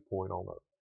concentrated point on Earth.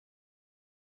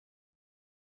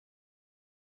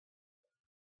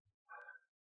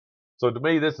 So to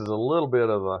me, this is a little bit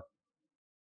of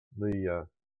the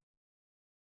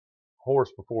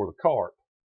horse before the cart.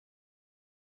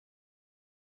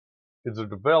 Is they're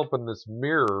developing this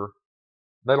mirror,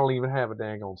 they don't even have a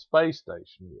dang on space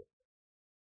station yet.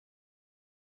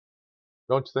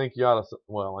 Don't you think you ought to,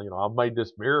 well, you know, I've made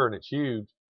this mirror and it's huge,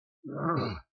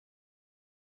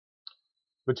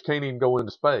 but you can't even go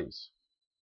into space.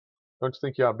 Don't you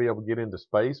think you ought to be able to get into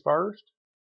space first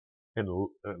and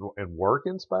work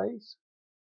in space?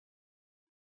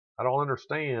 I don't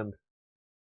understand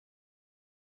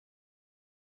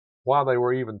why they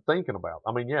were even thinking about it.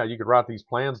 I mean, yeah, you could write these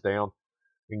plans down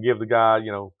and give the guy,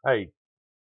 hey,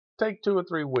 take 2 or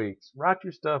 3 weeks, write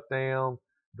your stuff down,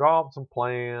 draw up some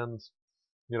plans,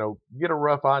 get a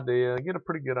rough idea, get a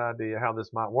pretty good idea how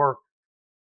this might work,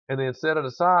 and then set it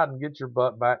aside and get your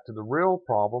butt back to the real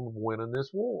problem of winning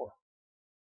this war.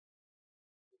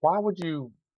 Why would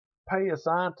you pay a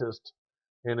scientist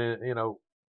and,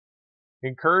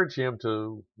 encourage him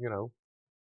to,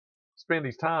 spend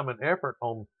his time and effort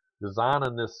on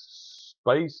designing this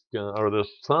space gun or this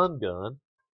sun gun,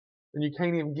 and you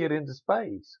can't even get into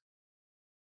space?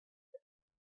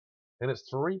 And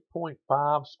it's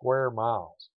 3.5 square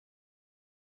miles.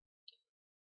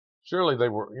 Surely they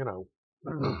were,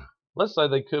 let's say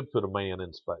they could put a man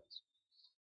in space.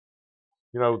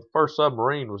 The first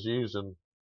submarine was used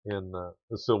in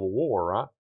the Civil War, right?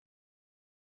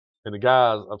 And the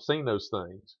guys, I've seen those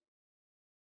things.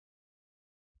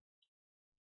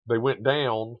 They went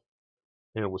down,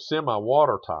 and it was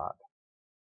semi-watertight.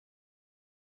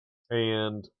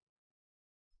 And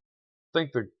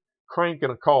think the crank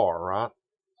in a car, right?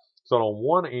 So on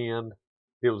one end,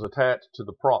 it was attached to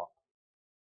the prop.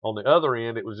 On the other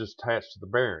end, it was just attached to the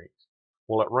bearings.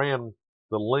 Well, it ran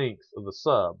the length of the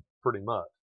sub, pretty much.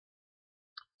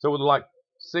 So with like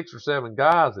 6 or 7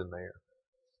 guys in there,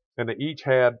 and they each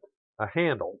had a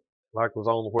handle, like was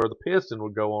on where the piston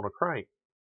would go on a crank.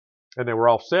 And they were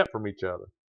offset from each other.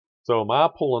 So am I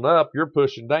pulling up, you're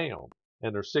pushing down.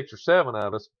 And there's 6 or 7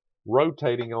 of us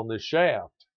rotating on this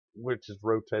shaft, which is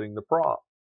rotating the prop.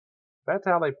 That's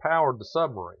how they powered the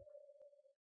submarine.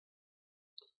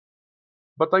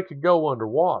 But they could go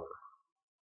underwater.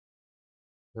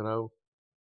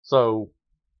 So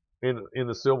in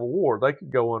the Civil War, they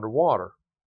could go underwater.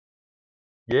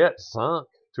 Yeah, it sunk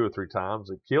 2 or 3 times.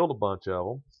 It killed a bunch of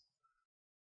them.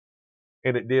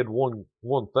 And it did one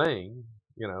thing,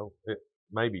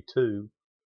 maybe 2.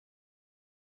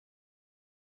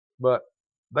 But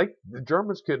the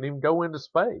Germans couldn't even go into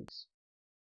space.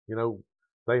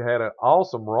 They had an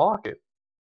awesome rocket.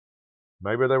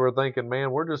 Maybe they were thinking,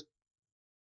 man, we're just,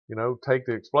 take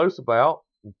the explosive out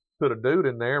and put a dude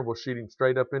in there and we'll shoot him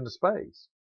straight up into space.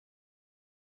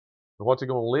 And what's he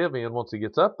going to live in once he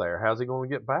gets up there? How's he going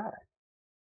to get back?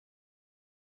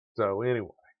 So anyway,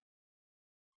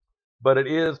 but it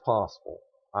is possible,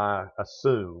 I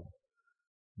assume,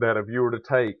 that if you were to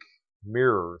take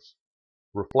mirrors,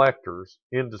 reflectors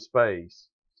into space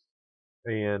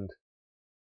and,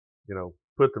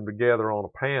 put them together on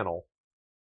a panel,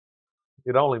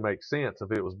 it only makes sense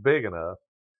if it was big enough,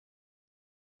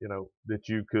 that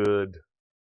you could,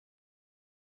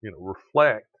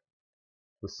 reflect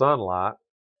the sunlight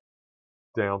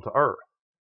down to Earth.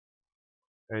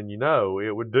 And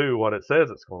it would do what it says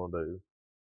it's going to do.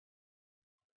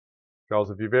 Because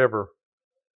if you've ever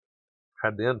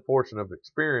had the unfortunate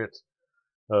experience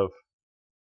of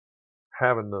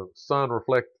having the sun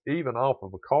reflect even off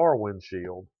of a car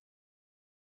windshield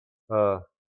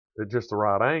at just the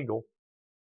right angle,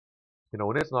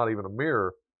 and it's not even a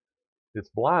mirror, it's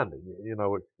blinding.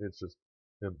 It's just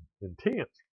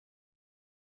intense.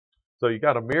 So you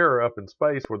got a mirror up in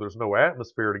space where there's no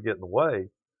atmosphere to get in the way,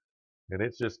 and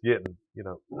it's just getting,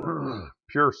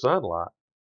 pure sunlight.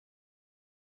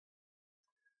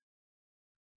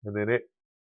 And then it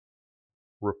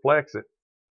reflects it,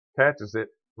 catches it,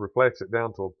 reflects it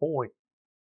down to a point.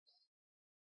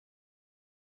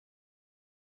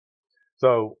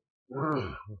 So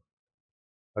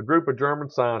a group of German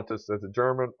scientists at the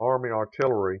German Army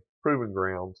Artillery Proving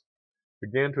Grounds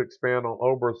began to expand on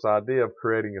Oberth's idea of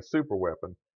creating a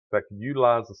superweapon that could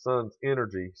utilize the sun's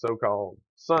energy, so-called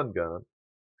sun gun,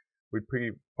 would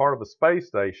be part of a space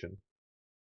station.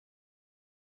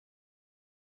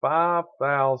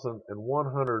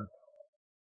 5,100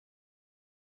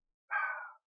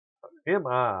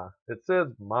 mi. It says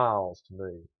miles to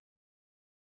me.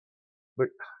 But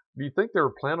do you think they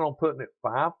were planning on putting it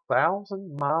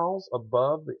 5,000 miles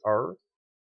above the Earth?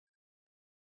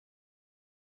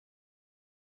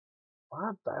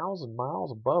 5,000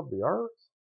 miles above the Earth?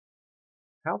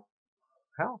 How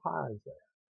high is that?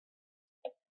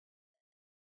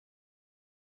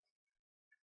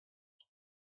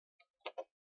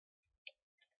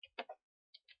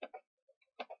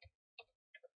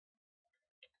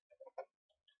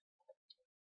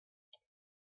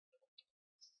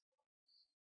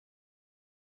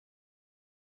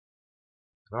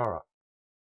 All right.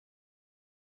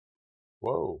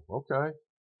 Whoa, okay.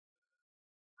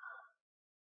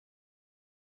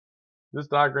 This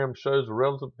diagram shows the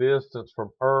relative distance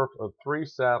from Earth of 3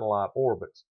 satellite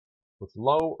orbits. With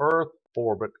low Earth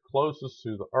orbit closest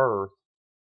to the Earth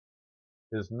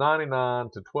is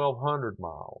 99 to 1,200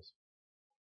 miles.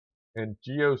 and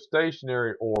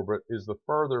geostationary orbit is the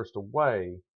furthest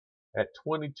away at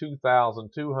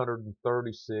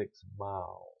 22,236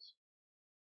 miles.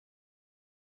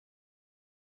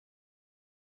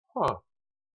 Huh,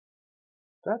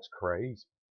 that's crazy.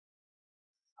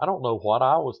 I don't know what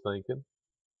I was thinking.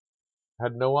 I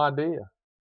had no idea.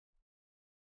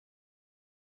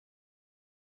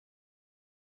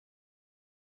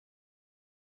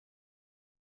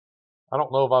 I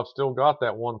don't know if I've still got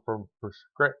that one from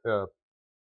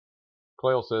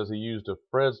Clell says he used a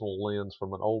Fresnel lens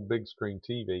from an old big screen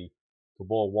TV to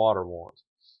boil water once.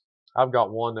 I've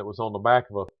got one that was on the back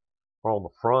of or on the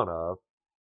front of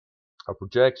a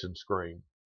projection screen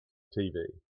TV.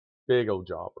 Big old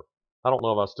jobber. I don't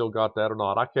know if I still got that or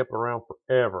not. I kept it around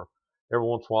forever. Every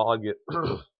once in a while I get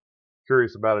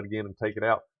curious about it again and take it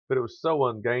out. But it was so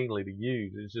ungainly to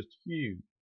use. It's just huge.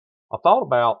 I thought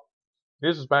about,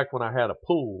 this is back when I had a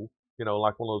pool,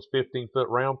 like one of those 15-foot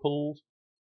round pools.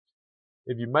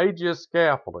 If you made just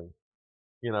scaffolding,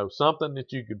 something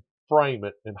that you could frame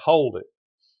it and hold it,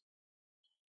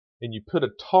 and you put a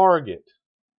target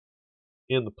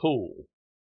in the pool,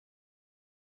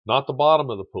 not the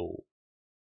bottom of the pool,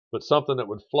 but something that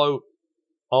would float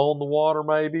on the water,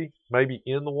 maybe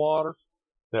in the water,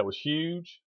 that was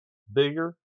huge,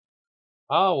 bigger.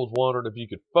 I always wondered if you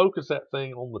could focus that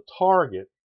thing on the target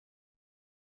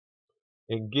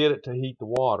and get it to heat the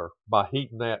water by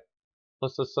heating that.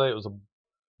 Let's just say it was a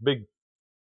big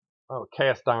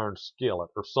cast iron skillet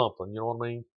or something, you know what I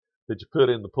mean, that you put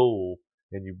in the pool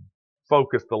and you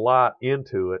focus the light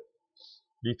into it.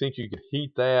 Do you think you could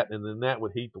heat that and then that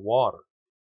would heat the water?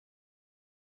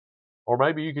 Or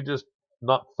maybe you could just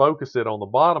not focus it on the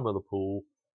bottom of the pool,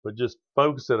 but just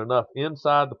focus it enough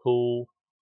inside the pool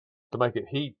to make it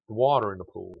heat the water in the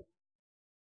pool.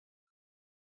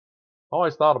 I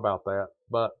always thought about that,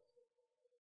 but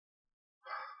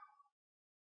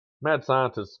mad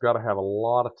scientists got to have a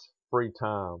lot of free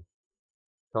time.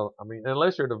 I mean,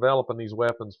 unless you're developing these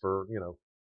weapons for,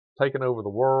 taking over the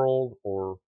world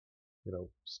or,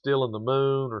 stealing the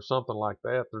moon or something like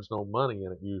that, there's no money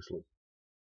in it usually.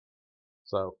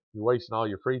 So you're wasting all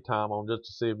your free time on just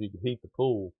to see if you can heat the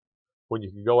pool when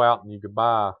you could go out and you could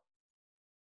buy,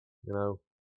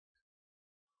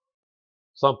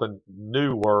 something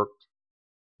new worked,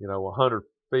 100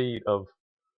 feet of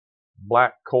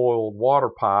black coiled water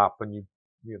pipe and you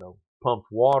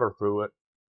pumped water through it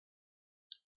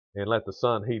and let the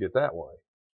sun heat it that way,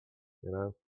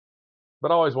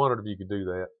 But I always wondered if you could do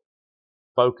that.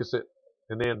 Focus it,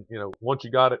 and then, once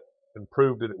you got it and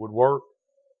proved that it would work,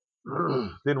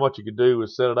 then what you could do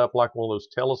is set it up like one of those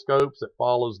telescopes that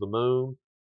follows the moon.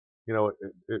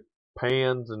 It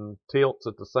pans and tilts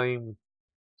at the same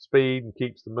speed and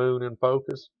keeps the moon in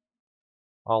focus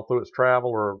all through its travel,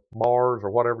 or Mars,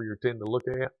 or whatever you tend to look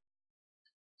at.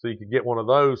 So you could get one of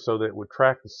those so that it would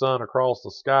track the sun across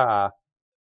the sky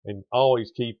and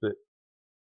always keep it,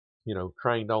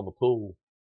 trained on the pool.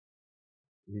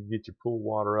 You get your pool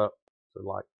water up to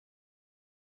like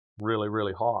really,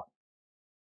 really hot.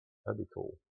 That'd be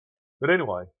cool. But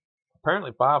anyway,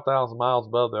 apparently 5,000 miles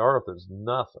above the earth is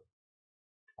nothing.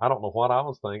 I don't know what I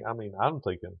was thinking. I mean, I'm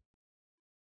thinking,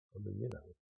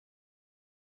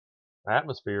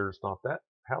 atmosphere is not that.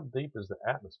 How deep is the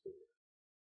atmosphere?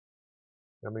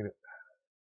 I mean,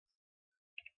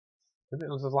 isn't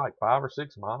it just like 5 or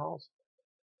 6 miles?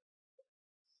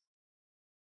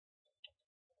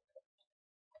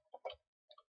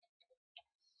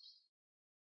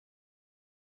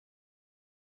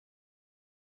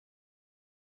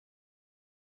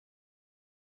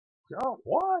 Oh,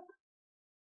 what?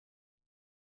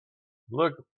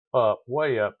 Look up,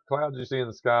 way up. The clouds you see in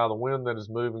the sky, the wind that is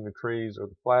moving the trees, or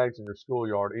the flags in your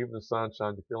schoolyard, even the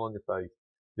sunshine you feel on your face.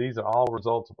 These are all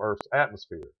results of Earth's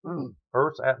atmosphere.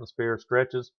 Earth's atmosphere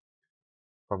stretches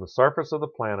from the surface of the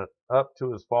planet up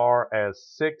to as far as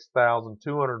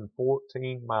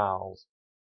 6,214 miles.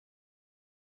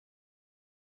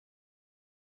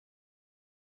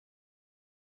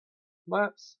 I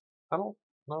don't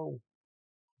know,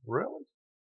 really?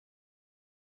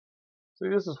 See,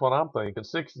 this is what I'm thinking,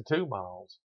 62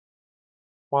 miles.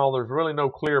 While there's really no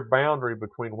clear boundary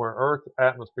between where Earth's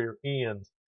atmosphere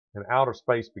ends and outer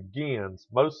space begins,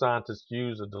 most scientists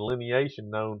use a delineation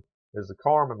known as the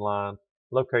Kármán line,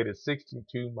 located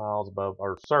 62 miles above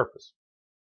Earth's surface,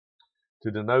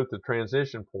 to denote the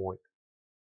transition point,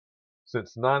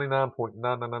 since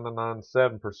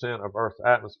 99.99997% of Earth's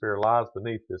atmosphere lies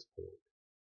beneath this point.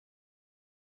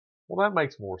 Well, that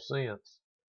makes more sense.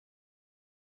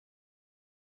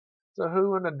 So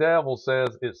who in the devil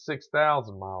says it's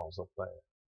 6,000 miles up there?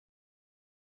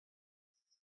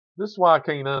 This is why I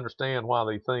can't understand why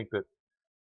they think that,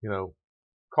 you know,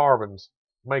 carbon's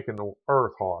making the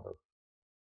earth hotter.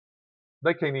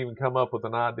 They can't even come up with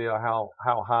an idea how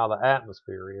high the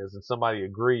atmosphere is and somebody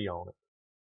agree on it.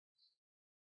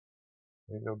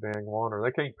 Ain't no dang wonder.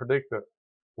 They can't predict the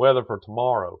weather for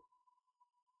tomorrow,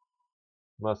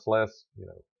 much less,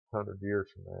 100 years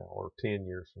from now or 10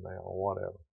 years from now or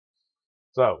whatever.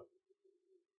 So,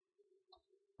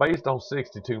 based on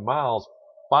 62 miles,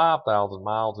 5,000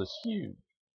 miles is huge.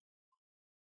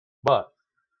 But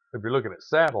if you're looking at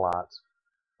satellites,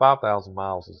 5,000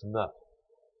 miles is nothing.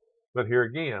 But here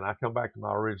again, I come back to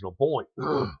my original point.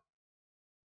 The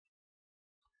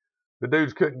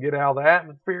dudes couldn't get out of the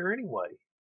atmosphere anyway,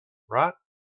 right?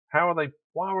 Why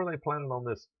were they planning on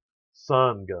this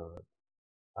sun gun?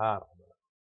 I don't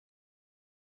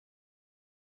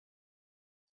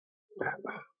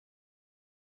know.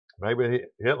 Maybe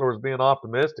Hitler was being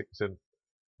optimistic and said,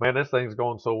 man, this thing's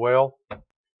going so well,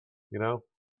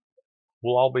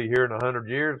 we'll all be here in 100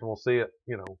 years and we'll see it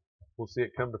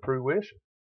come to fruition.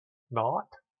 Not.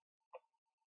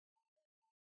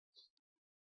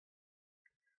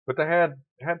 But they had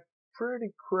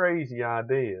pretty crazy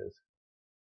ideas.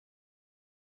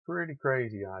 Pretty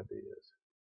crazy ideas.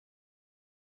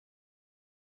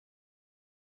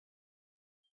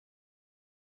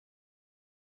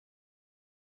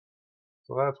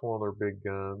 So that's one of their big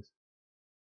guns.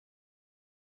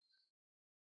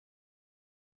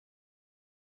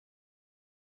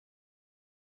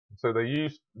 So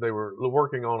they were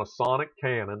working on a sonic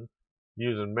cannon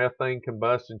using methane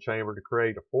combustion chamber to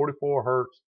create a 44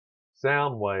 hertz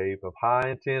sound wave of high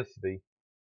intensity,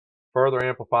 further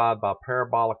amplified by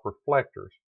parabolic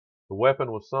reflectors. The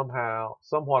weapon was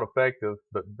somewhat effective,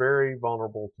 but very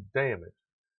vulnerable to damage.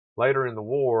 Later in the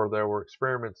war, there were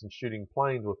experiments in shooting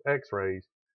planes with X-rays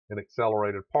and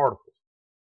accelerated particles.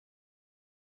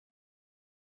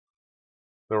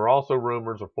 There were also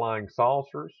rumors of flying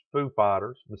saucers, Foo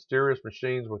Fighters, mysterious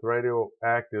machines with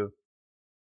radioactive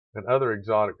and other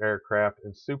exotic aircraft,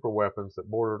 and super weapons that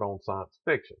bordered on science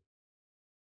fiction.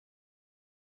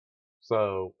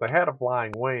 So they had a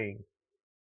flying wing.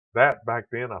 That back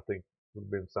then, I think, would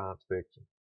have been science fiction.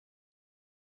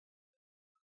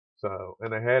 So,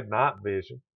 and they had night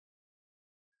vision,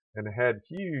 and they had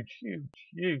huge.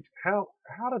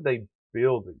 How did they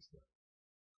build these things?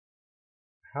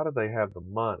 How did they have the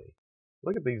money?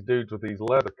 Look at these dudes with these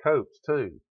leather coats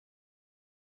too.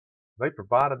 They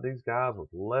provided these guys with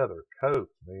leather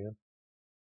coats, man.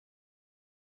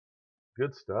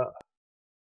 Good stuff.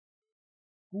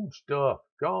 Good stuff.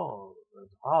 Gone.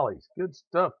 Ollie's. Good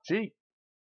stuff. Cheap.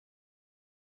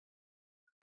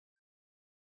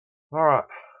 All right.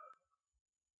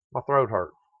 My throat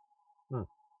hurt.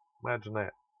 Imagine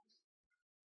that.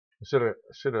 I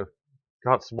should have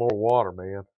got some more water,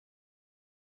 man.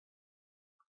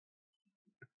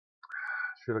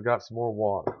 Should have got some more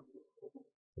water.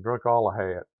 I drank all I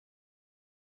had.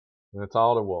 And that's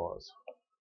all it was.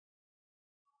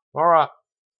 All right.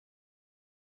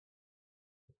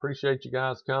 Appreciate you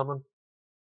guys coming.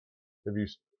 If you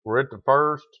were at the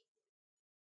first,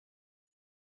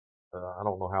 I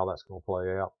don't know how that's going to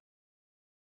play out.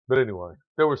 But anyway,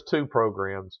 there was 2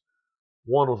 programs.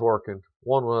 One was working,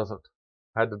 one wasn't.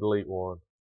 I had to delete one.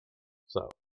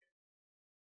 So,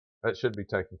 that should be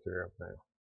taken care of now.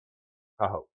 I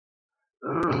hope.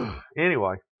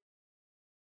 Anyway,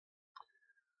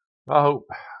 I hope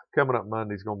coming up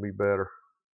Monday's going to be better.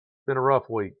 It's been a rough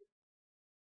week.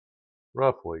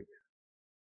 Rough week.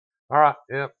 All right.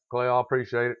 Yep. Clay, I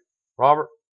appreciate it. Robert,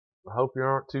 I hope you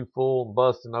aren't too full and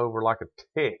busting over like a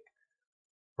tick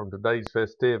from today's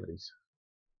festivities.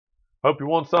 Hope you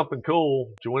won something cool.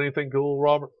 Did you win anything cool,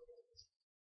 Robert?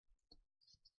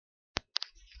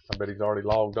 I bet he's already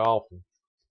logged off and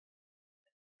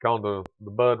gone to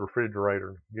the Bud refrigerator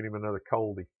and get him another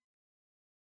coldie.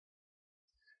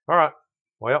 All right.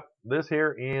 Well, this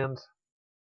here ends.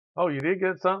 Oh, you did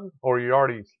get something? Or you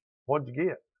already, what'd you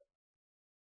get?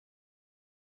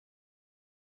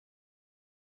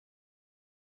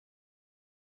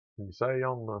 Can you say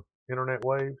on the internet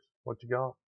waves what you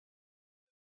got?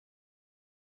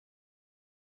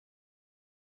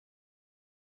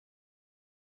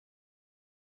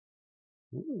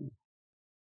 Ooh.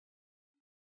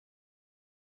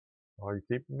 Are you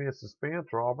keeping me in suspense,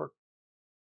 Robert?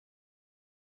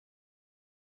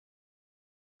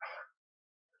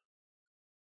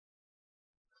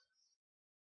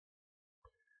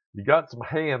 You got some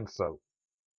hand soap.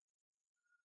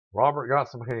 Robert got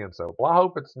some hand soap. Well, I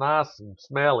hope it's nice and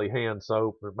smelly hand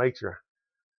soap that makes your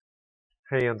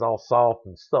hands all soft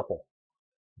and supple,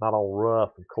 not all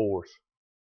rough and coarse.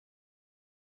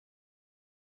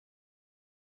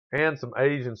 and some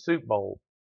Asian soup bowls.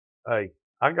 Hey,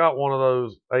 I got one of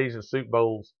those Asian soup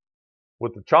bowls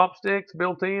with the chopsticks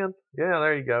built in. Yeah,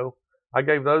 there you go. I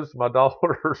gave those to my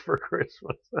daughters for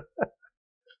Christmas.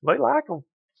 They like them.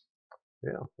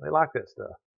 Yeah, they like that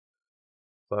stuff.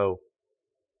 So,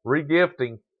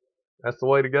 regifting, that's the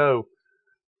way to go.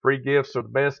 Free gifts are the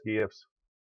best gifts.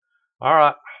 All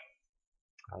right.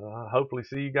 Hopefully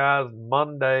see you guys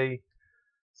Monday.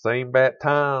 Same bat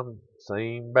time,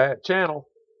 same bat channel.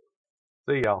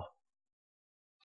 See y'all.